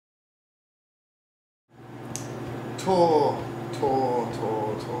Tour.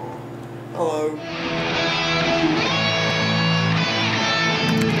 Hello.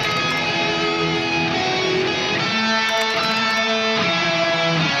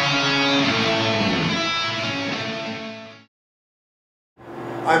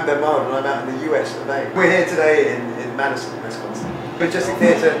 I'm Ben Marwood and I'm out in the US of A. We're here today in Madison, Wisconsin. Majestic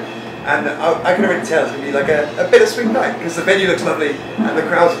Theatre, and I can already tell it's going to be like a bittersweet night because the venue looks lovely and the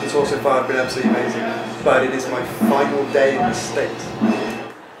crowds of the tour so far have been absolutely amazing. But it is my final day in the States.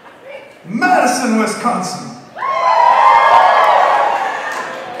 Madison, Wisconsin!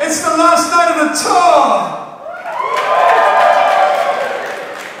 It's the last night of the tour!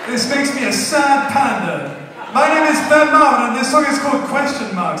 This makes me a sad panda. My name is Ben Marwood and this song is called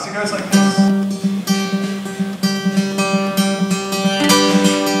Question Marks. It goes like this.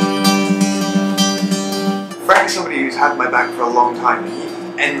 Frank's somebody who's had my back for a long time. He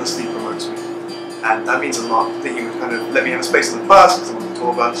endlessly promotes me. And that means a lot, that he would kind of let me have a space on the bus, because I'm on the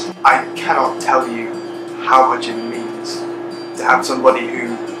tour bus. I cannot tell you how much it means to have somebody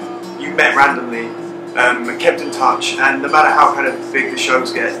who you met randomly, kept in touch, and no matter how kind of big the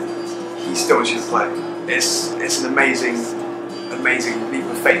shows get, he still wants you to play. It's an amazing leap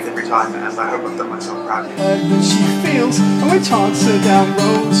of faith every time, and I hope I've done myself proud. That she feels, and we toss her down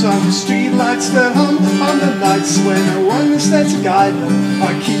roads on the street lights that hum on the nights when no one is there to guide her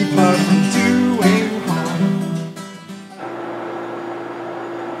or keep her from doing harm.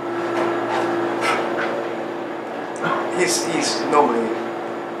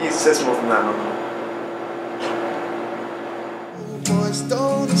 He says more than that normally. Boys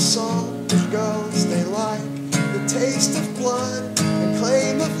don't assault the girls they like, the taste of blood and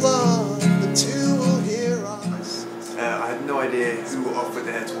claim of love, the two will hear us. I had no idea who OXFORD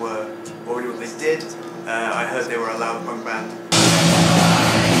Heads were or really what they did. I heard they were a loud punk band.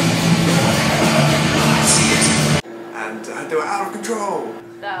 And they were out of control.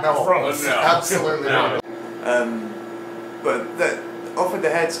 No, absolutely not. But OXFORD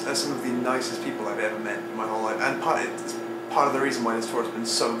Heads are some of the nicest people I've ever met in my whole life. And part of the reason why this tour has been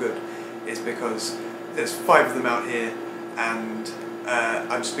so good is because there's 5 of them out here, and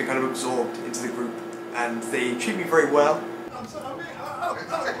I've just been kind of absorbed into the group, and they treat me very well. I'm sorry.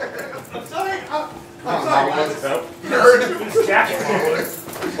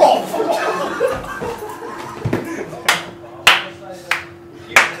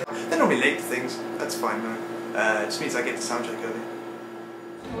 They're normally late for things. That's fine though. It just means I get to soundcheck early.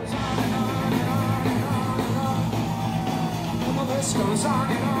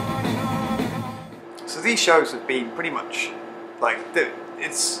 So these shows have been pretty much like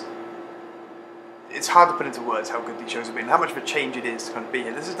it's hard to put into words how good these shows have been, how much of a change it is to kind of be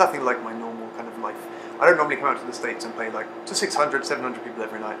here. This is nothing like my normal kind of life. I don't normally come out to the States and play like to 600, 700 people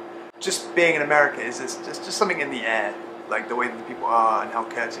every night. Just being in America is just something in the air, like the way that the people are and how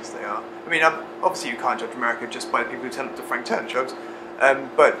courteous they are. I mean, obviously you can't judge America just by the people who turn up to Frank Turner shows,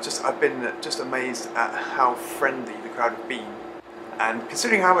 but I've been just amazed at how friendly the crowd have been. And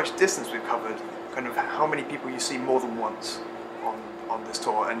considering how much distance we've covered, kind of how many people you see more than once on this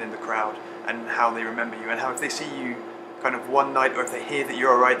tour and in the crowd, and how they remember you, and how if they see you kind of one night, or if they hear that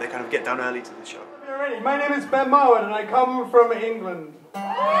you're alright, they kind of get down early to the show. Alrighty, my name is Ben Marwood and I come from England.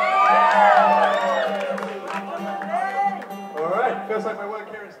 Alright, feels like my work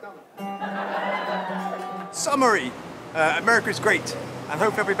here is done. Summary. America is great, and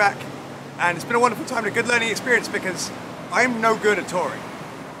hope I'll be back. And it's been a wonderful time and a good learning experience because I'm no good at touring.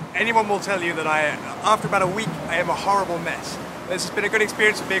 Anyone will tell you that after about a week, I am a horrible mess. This has been a good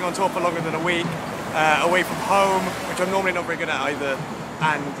experience of being on tour for longer than a week, away from home, which I'm normally not very good at either.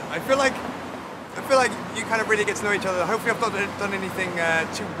 And I feel like you kind of really get to know each other. Hopefully I've not done anything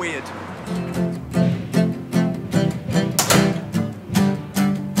too weird.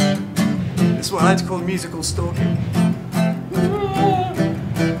 This is what I like to call musical stalking.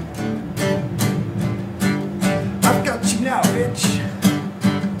 I've got you now, bitch.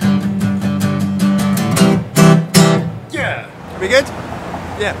 Yeah. Are we good?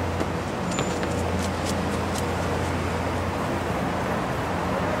 Yeah.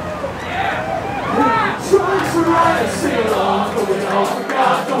 Trying to write a sing-along, but we all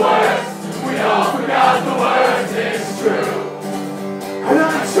forgot the words. We all forgot the words, it's true. And I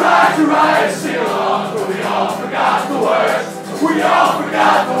tried to write a sing-along, but we all forgot the words. We all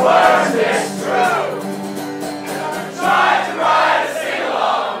forgot the words, it's true. And I tried to write a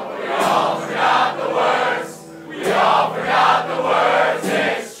sing-along, but we all forgot the words. We all forgot the words,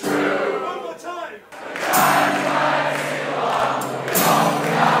 it's true. One more time. I tried to write a sing-along, but we all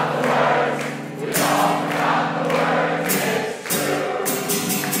forgot the words. We all forgot the words, it's true.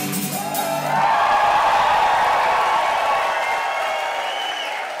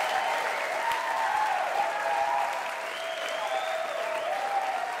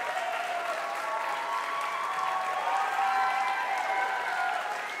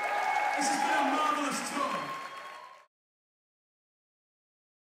 This has been a marvelous tour.